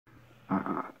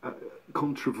a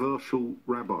controversial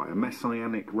rabbi, a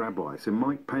messianic rabbi. So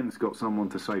Mike Pence got someone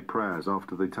to say prayers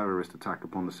after the terrorist attack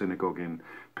upon the synagogue in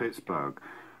Pittsburgh.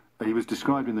 He was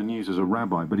described in the news as a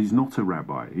rabbi, but he's not a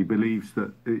rabbi. He believes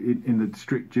that, in the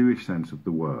strict Jewish sense of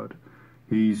the word,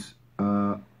 he's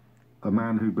a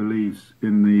man who believes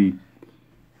in the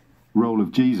role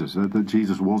of Jesus, that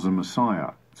Jesus was a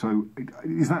Messiah. So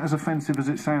is that as offensive as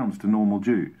it sounds to normal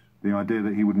Jews? The idea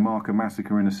that he would mark a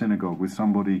massacre in a synagogue with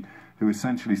somebody who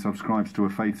essentially subscribes to a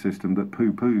faith system that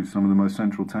poo-poos some of the most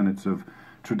central tenets of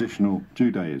traditional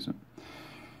Judaism.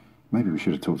 Maybe we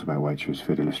should have talked about Waitrose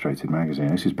Fit Illustrated magazine.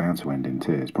 This is bound to end in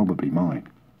tears, probably mine.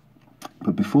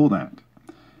 But before that,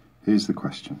 here's the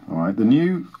question, all right? The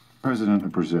new president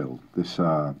of Brazil, this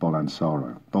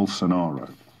Bolsonaro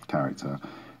character,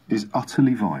 is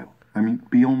utterly vile. I mean,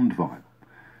 beyond vile.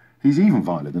 He's even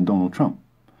viler than Donald Trump,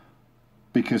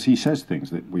 because he says things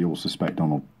that we all suspect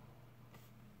Donald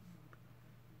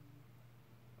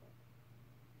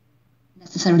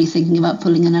necessarily thinking about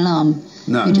pulling an alarm.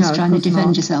 No. You're just trying to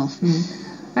defend yourself.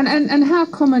 And how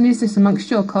common is this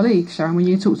amongst your colleagues, Sharon, when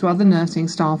you talk to other nursing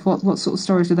staff? What sort of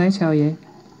stories do they tell you?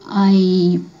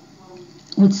 I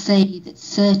would say that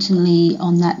certainly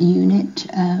on that unit,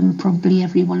 probably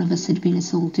every one of us had been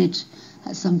assaulted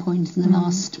at some point in the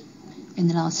last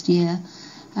year.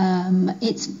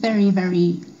 It's very,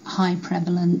 very high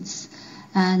prevalence,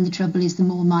 and the trouble is the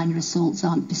more minor assaults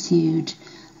aren't pursued,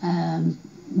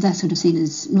 they're sort of seen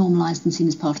as normalised and seen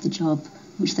as part of the job,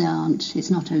 which they aren't. It's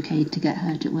not okay to get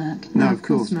hurt at work. No, of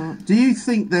course not. Do you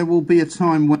think there will be a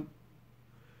time when...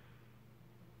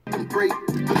 After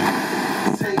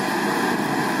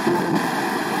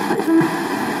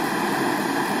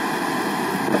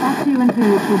you and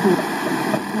Village will be,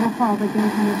 your father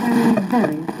gave me a very,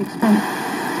 very expensive...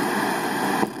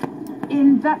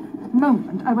 In that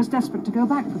moment, I was desperate to go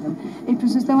back for them. It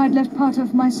was as though I'd left part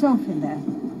of myself in there.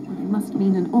 Well, they must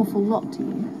mean an awful lot to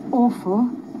you. Awful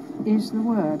is the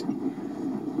word.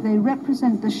 They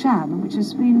represent the sham which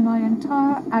has been my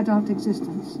entire adult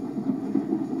existence.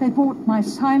 They bought my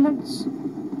silence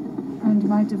and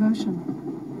my devotion.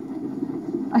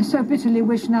 I so bitterly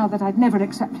wish now that I'd never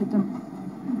accepted them.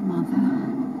 Mother.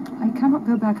 I cannot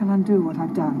go back and undo what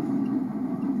I've done.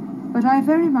 But I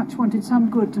very much wanted some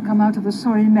good to come out of a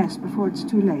sorry mess before it's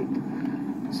too late.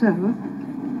 So,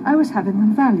 I was having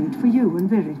them valued for you and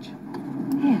Village.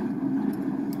 Here.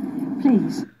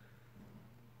 Please.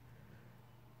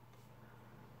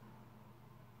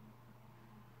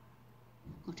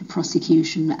 Got a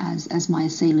prosecution as my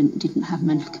assailant didn't have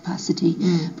mental capacity.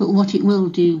 But what it will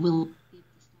do will...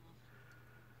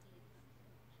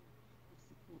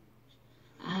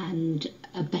 and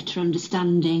a better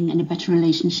understanding and a better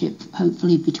relationship,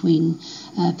 hopefully, between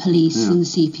police and the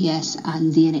CPS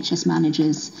and the NHS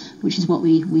managers, which is what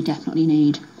we definitely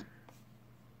need.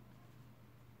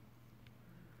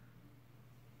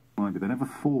 But they're never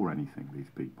for anything, these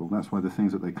people. That's why the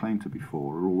things that they claim to be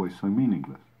for are always so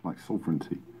meaningless, like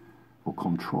sovereignty or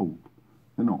control.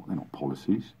 They're not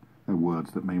policies. They're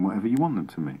words that mean whatever you want them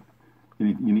to mean.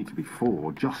 You need to be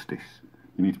for justice.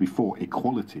 You need to be for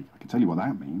equality. I can tell you what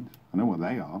that means. I know what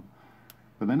they are.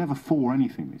 But they're never for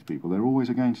anything, these people. They're always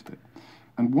against it.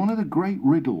 And one of the great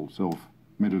riddles of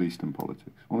Middle Eastern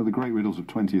politics, one of the great riddles of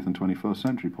 20th and 21st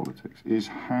century politics, is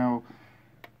how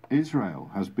Israel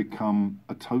has become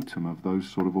a totem of those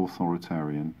sort of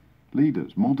authoritarian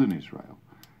leaders. Modern Israel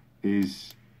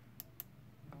is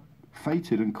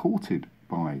fated and courted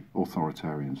by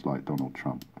authoritarians like Donald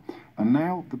Trump. And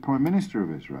now the Prime Minister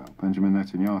of Israel, Benjamin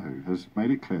Netanyahu, has made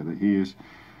it clear that he is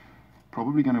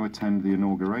probably going to attend the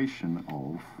inauguration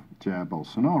of Jair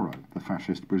Bolsonaro, the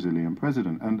fascist Brazilian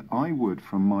president. And I would,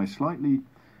 from my slightly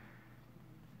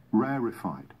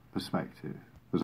rarefied perspective,